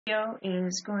Video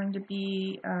is going to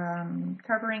be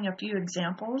covering a few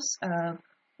examples of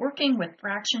working with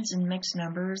fractions and mixed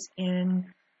numbers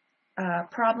in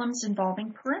problems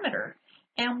involving perimeter.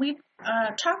 And we've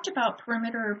talked about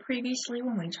perimeter previously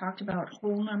when we talked about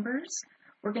whole numbers.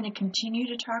 We're going to continue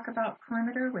to talk about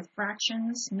perimeter with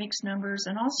fractions, mixed numbers,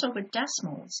 and also with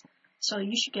decimals. So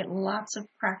you should get lots of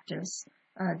practice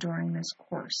during this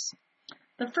course.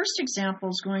 The first example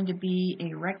is going to be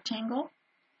a rectangle.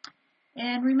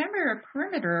 And remember, a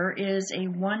perimeter is a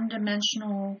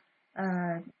one-dimensional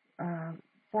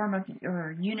form of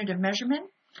or unit of measurement.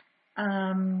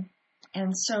 And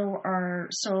so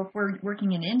if we're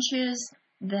working in inches,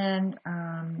 then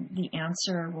the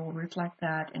answer will reflect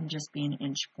that and just be in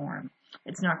inch form.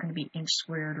 It's not going to be inch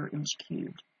squared or inch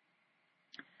cubed.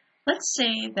 Let's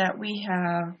say that we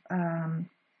have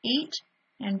 8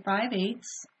 5/8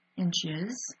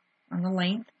 inches on the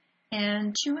length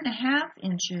and 2.5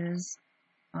 inches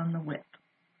on the width.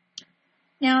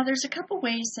 Now, there's a couple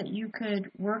ways that you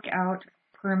could work out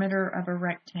perimeter of a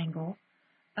rectangle.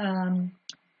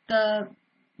 The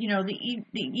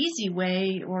easy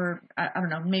way, or I don't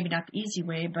know, maybe not the easy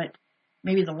way, but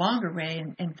maybe the longer way,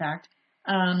 in fact,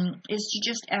 is to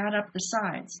just add up the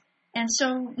sides. And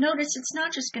so notice it's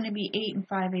not just going to be 8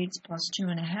 5/8 plus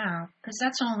 2.5, because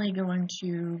that's only going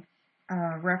to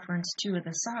reference 2 of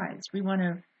the sides. We want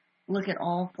to look at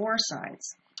all 4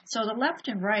 sides. So the left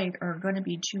and right are going to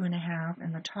be 2.5,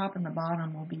 and the top and the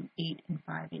bottom will be 8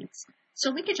 5/8.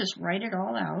 So we could just write it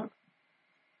all out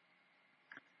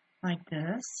like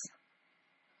this.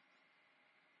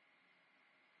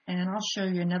 And I'll show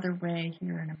you another way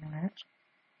here in a minute.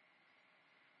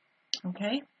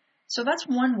 Okay, so that's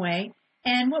one way.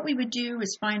 And what we would do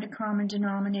is find a common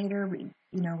denominator.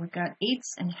 We've got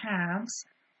 8ths and halves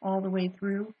all the way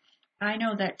through. I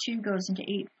know that 2 goes into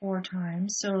 8 4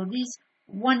 times, so these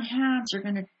 1/2s are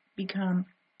going to become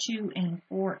 2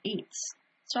 4/8.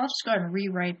 So I'll just go ahead and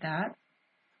rewrite that.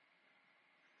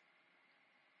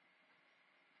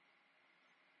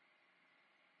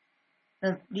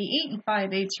 The 8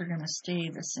 5/8 are going to stay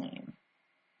the same.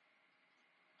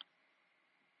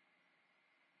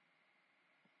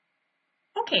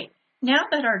 Okay, now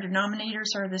that our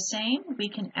denominators are the same, we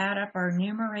can add up our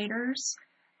numerators.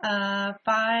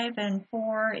 5 and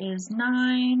 4 is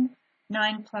 9.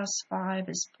 9 plus 5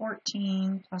 is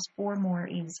 14, plus 4 more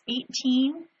is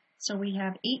 18. So we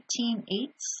have 18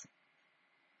 eighths.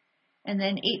 And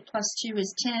then 8 plus 2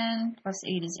 is 10, plus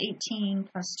 8 is 18,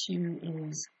 plus 2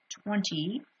 is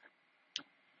 20.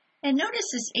 And notice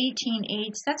this 18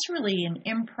 eighths, that's really an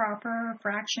improper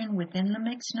fraction within the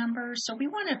mixed number. So we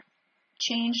want to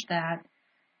change that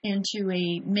into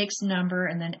a mixed number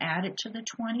and then add it to the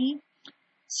 20.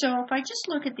 So if I just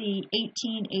look at the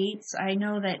 18 eighths, I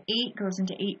know that 8 goes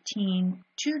into 18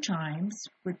 2 times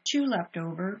with 2 left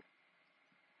over.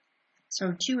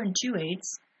 So 2 2/8.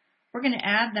 We're going to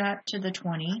add that to the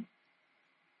 20.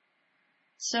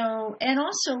 So, and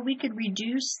also we could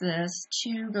reduce this.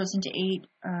 2 goes into 8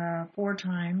 4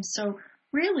 times. So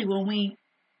really when we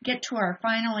get to our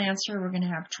final answer, we're going to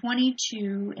have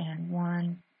 22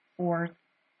 1/4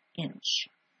 inch.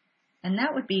 And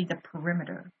that would be the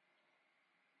perimeter.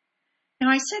 Now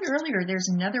I said earlier there's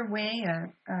another way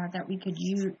that we could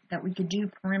do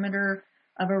perimeter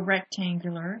of a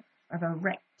rectangle,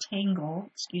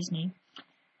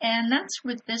 and that's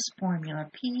with this formula: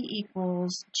 P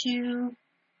equals 2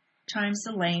 times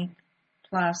the length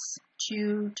plus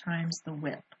 2 times the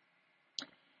width.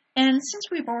 And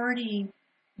since we've already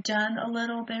done a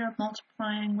little bit of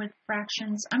multiplying with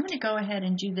fractions, I'm going to go ahead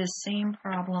and do this same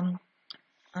problem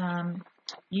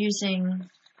using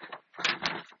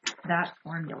that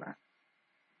formula.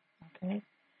 Okay,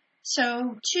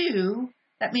 so 2,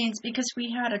 that means because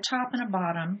we had a top and a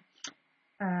bottom,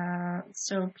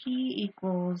 so P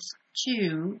equals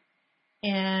 2,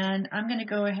 and I'm going to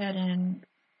go ahead and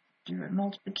do a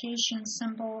multiplication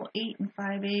symbol, 8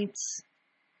 5/8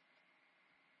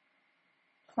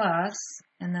 plus,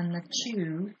 and then the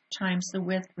 2 times the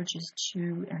width, which is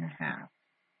 2.5.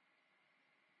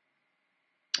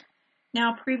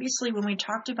 Now, previously, when we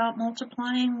talked about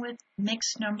multiplying with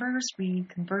mixed numbers, we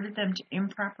converted them to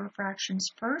improper fractions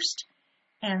first,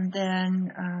 and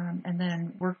then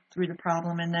worked through the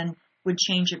problem, and then would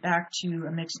change it back to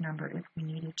a mixed number if we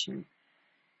needed to.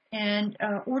 And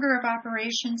order of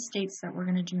operations states that we're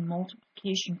going to do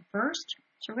multiplication first.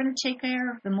 So we're going to take care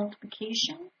of the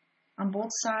multiplication on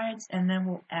both sides, and then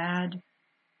we'll add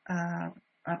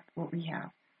up what we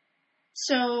have.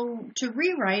 So to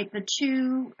rewrite, the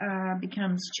 2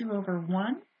 becomes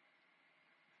 2/1,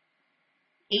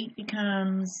 8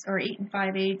 becomes, or 8 and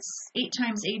 5/8, 8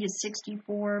 times 8 is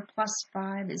 64, plus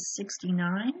 5 is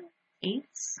 69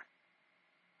 eighths.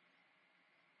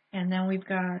 And then we've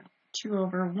got 2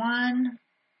 over 1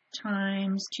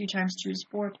 times 2 times 2 is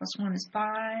 4, plus 1 is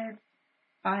 5,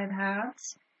 5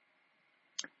 halves.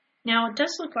 Now it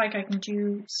does look like I can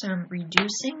do some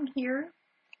reducing here.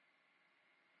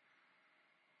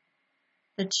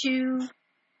 The 2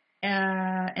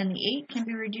 and the 8 can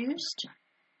be reduced.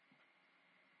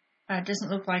 It doesn't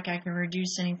look like I can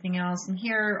reduce anything else. And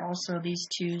here also these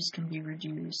 2's can be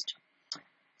reduced.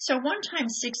 So 1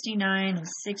 times 69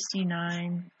 is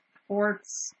 69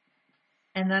 fourths.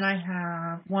 And then I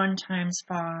have 1 times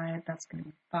 5, that's going to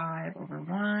be 5 over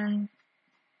 1.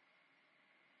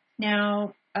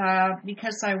 Now,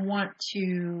 because I want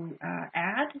to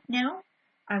add now,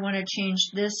 I want to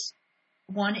change this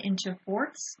 1 into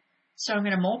fourths. So I'm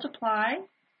going to multiply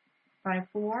by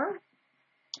 4.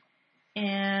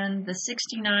 And the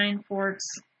 69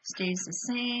 fourths stays the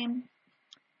same.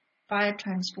 5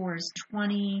 times 4 is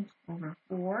 20 over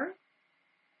 4.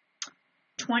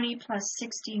 20 plus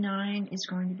 69 is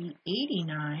going to be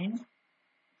 89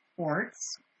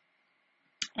 fourths.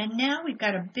 And now we've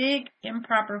got a big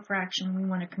improper fraction. We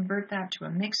want to convert that to a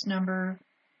mixed number.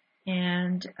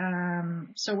 And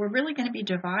so we're really going to be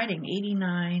dividing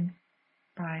 89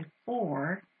 by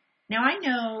 4. Now I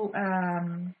know,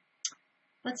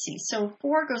 let's see, so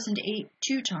 4 goes into 8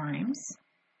 2 times.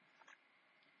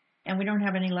 And we don't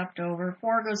have any left over.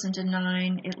 4 goes into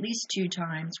 9 at least 2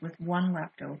 times with 1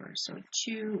 left over. So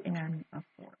 2 and a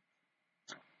 4.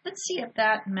 Let's see if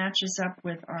that matches up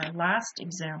with our last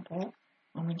example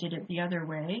when we did it the other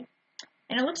way.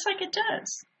 And it looks like it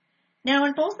does. Now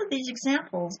in both of these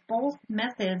examples, both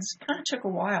methods kind of took a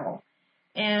while.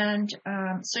 And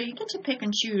so you get to pick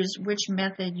and choose which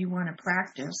method you want to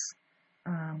practice.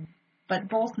 But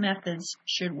both methods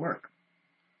should work.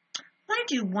 I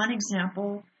do one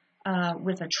example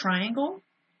with a triangle,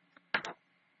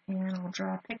 and I'll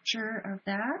draw a picture of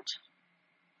that.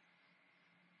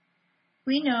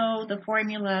 We know the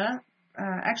formula,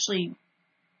 actually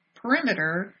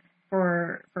perimeter,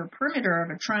 for perimeter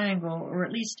of a triangle, or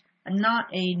at least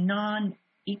not a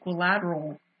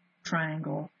non-equilateral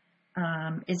triangle,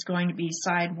 is going to be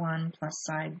side 1 plus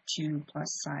side 2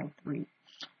 plus side 3.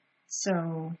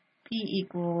 So P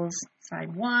equals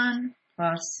side 1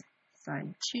 plus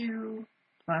side 2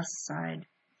 plus side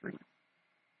 3.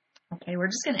 Okay, we're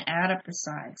just going to add up the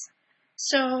sides.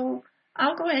 So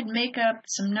I'll go ahead and make up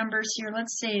some numbers here.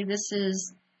 Let's say this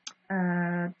is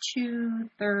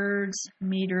 2/3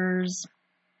 meters.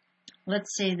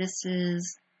 Let's say this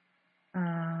is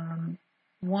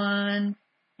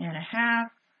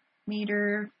 1.5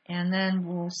 meter, and then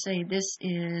we'll say this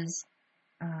is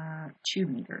 2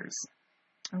 meters.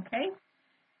 Okay?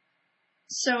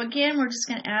 So again, we're just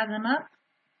going to add them up.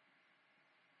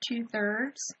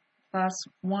 2/3 plus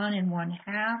 1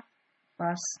 1/2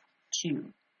 plus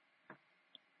 2.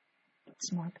 Get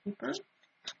some more paper.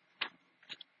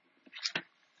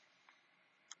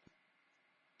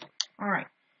 All right.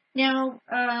 Now,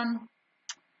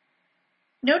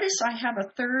 notice I have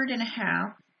 1/3 and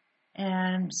 1/2,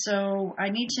 and so I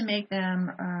need to make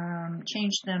them,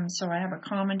 change them so I have a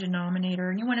common denominator.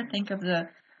 And you want to think of the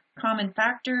common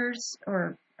factors,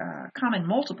 or common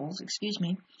multiples, excuse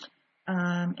me.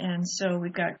 And so we're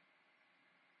going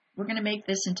to make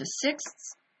this into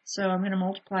sixths. So I'm going to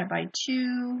multiply by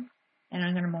 2, and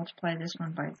I'm going to multiply this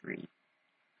one by 3.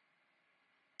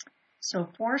 So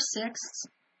 4/6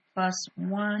 plus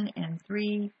 1 and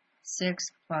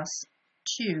 3/6 plus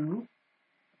 2.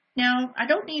 Now, I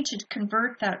don't need to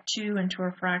convert that 2 into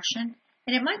a fraction,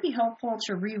 and it might be helpful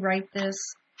to rewrite this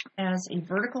as a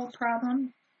vertical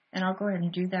problem, and I'll go ahead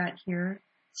and do that here.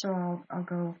 So I'll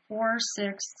go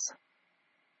 4/6,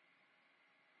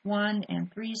 1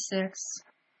 and 3/6,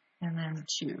 and then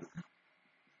 2.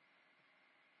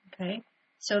 Okay,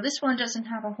 so this one doesn't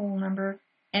have a whole number,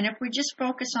 and if we just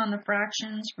focus on the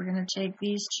fractions, we're going to take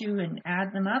these two and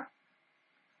add them up.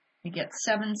 We get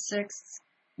 7/6.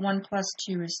 1 plus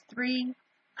 2 is 3.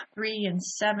 3 and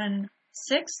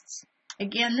 7/6.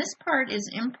 Again, this part is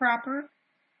improper.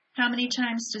 How many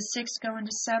times does 6 go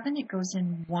into 7? It goes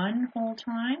in 1 whole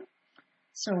time.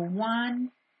 So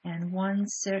 1 and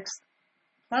 1/6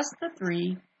 plus the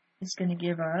 3 is going to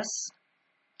give us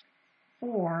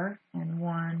 4 and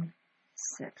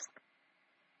 1/6.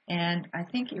 And I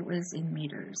think it was in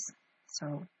meters.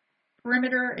 So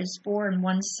perimeter is 4 and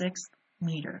 1/6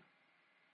 meter.